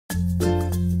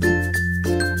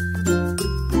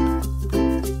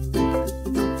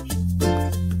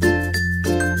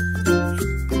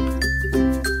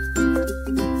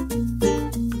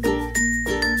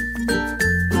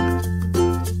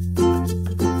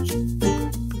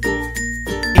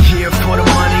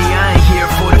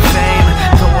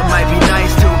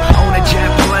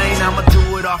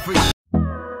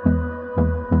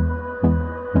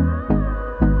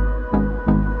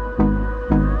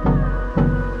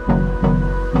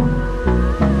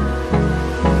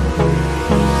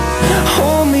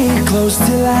Close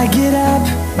till I get up.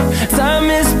 Time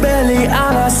is barely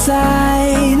on our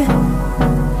side.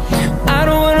 I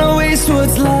don't wanna waste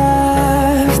what's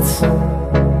left.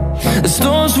 The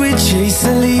storms we chase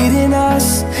are leading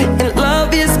us, and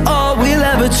love is all we'll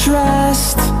ever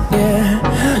trust. Yeah,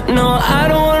 no, I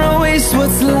don't wanna waste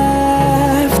what's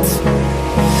left.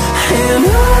 And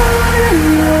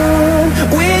on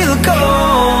we'll go,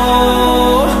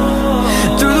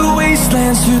 through the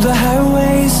wastelands, through the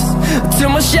highways, till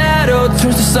my shadow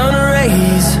turns to sun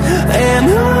rays. And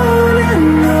on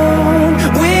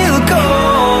we'll go,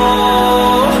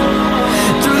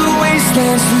 through the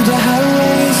wastelands, through the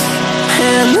highways,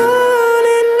 and on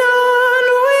we'll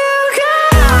go.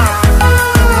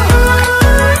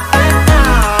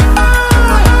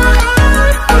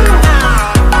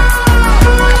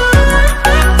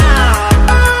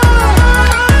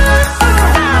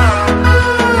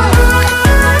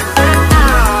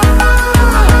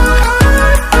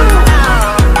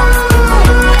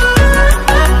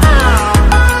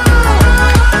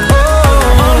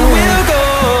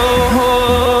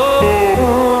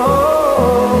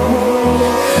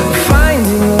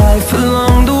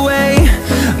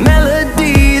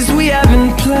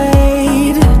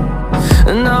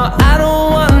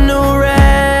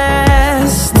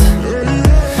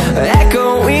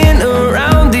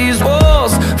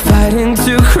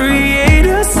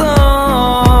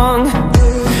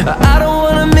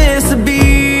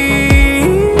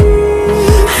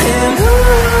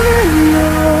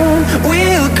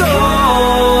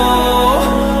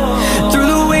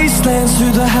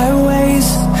 Through the highways,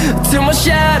 till my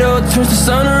shadow turns to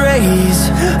sun rays.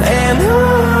 And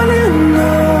on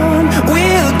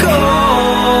we'll go,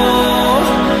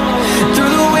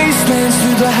 through the wastelands,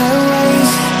 through the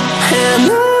highways, and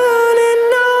on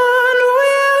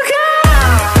we'll go.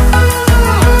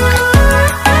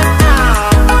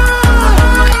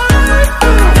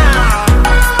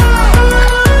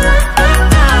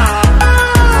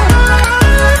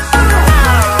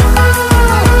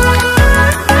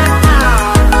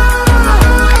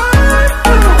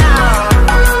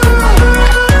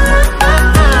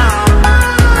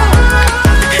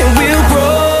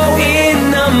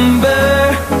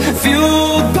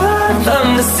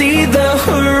 See the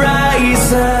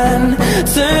horizon,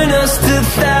 turn us to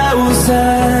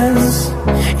thousands.